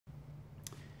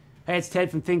Hey, it's Ted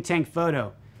from Think Tank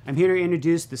Photo. I'm here to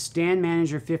introduce the Stand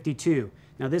Manager 52.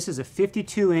 Now this is a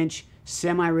 52-inch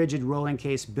semi-rigid rolling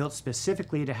case built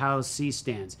specifically to house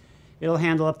C-stands. It'll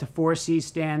handle up to 4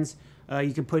 C-stands.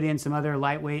 You can put in some other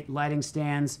lightweight lighting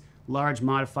stands, large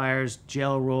modifiers,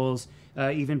 gel rolls,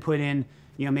 even put in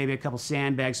maybe a couple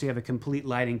sandbags so you have a complete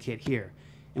lighting kit here.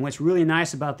 And what's really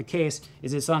nice about the case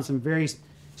is it's on some very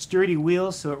sturdy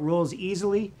wheels, so it rolls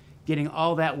easily, getting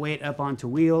all that weight up onto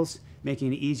wheels,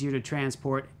 making it easier to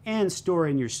transport and store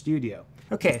in your studio.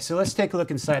 Okay, so let's take a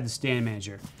look inside the Stand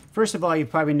Manager. First of all, you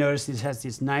probably noticed this has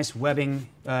this nice webbing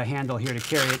handle here to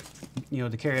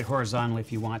carry it horizontally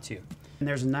if you want to. And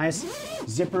there's a nice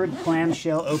zippered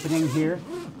clamshell opening here,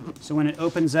 so when it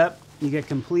opens up, you get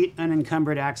complete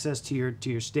unencumbered access to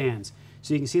your stands.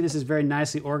 So you can see this is very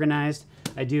nicely organized.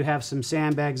 I do have some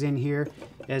sandbags in here.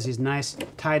 It has these nice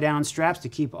tie-down straps to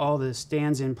keep all the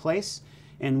stands in place,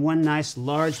 and one nice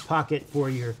large pocket for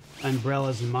your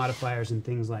umbrellas and modifiers and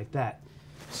things like that.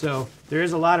 So there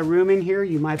is a lot of room in here.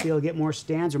 You might be able to get more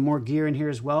stands or more gear in here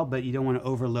as well, but you don't want to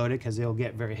overload it because it'll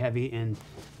get very heavy and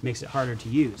makes it harder to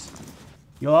use.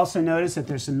 You'll also notice that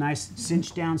there's some nice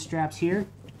cinch down straps here,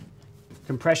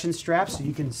 compression straps, so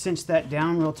you can cinch that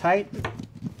down real tight,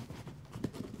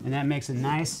 and that makes a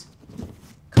nice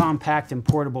compact and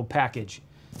portable package.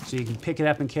 So you can pick it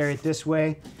up and carry it this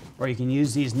way, or you can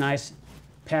use these nice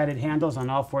padded handles on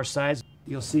all 4 sides.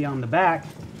 You'll see on the back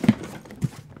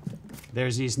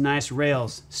there's these nice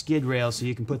rails, skid rails, so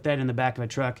you can put that in the back of a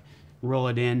truck, roll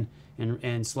it in,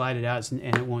 and slide it out,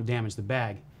 and it won't damage the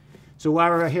bag. So while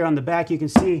we're here on the back, you can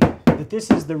see that this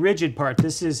is the rigid part.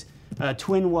 This is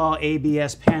twin wall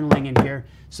ABS paneling in here,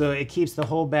 so it keeps the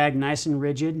whole bag nice and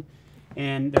rigid.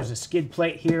 And there's a skid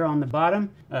plate here on the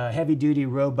bottom, heavy duty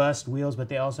robust wheels, but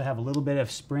they also have a little bit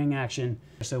of spring action,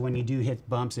 so when you do hit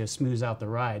bumps, it smooths out the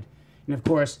ride. And of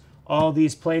course, all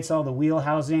these plates, all the wheel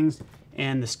housings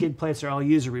and the skid plates are all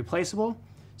user replaceable,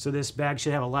 so this bag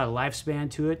should have a lot of lifespan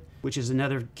to it, which is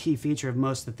another key feature of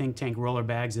most of the Think Tank roller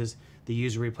bags, is the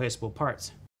user replaceable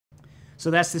parts. So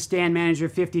that's the Stand Manager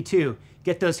 52.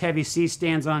 Get those heavy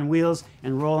C-stands on wheels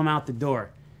and roll them out the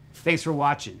door. Thanks for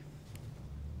watching.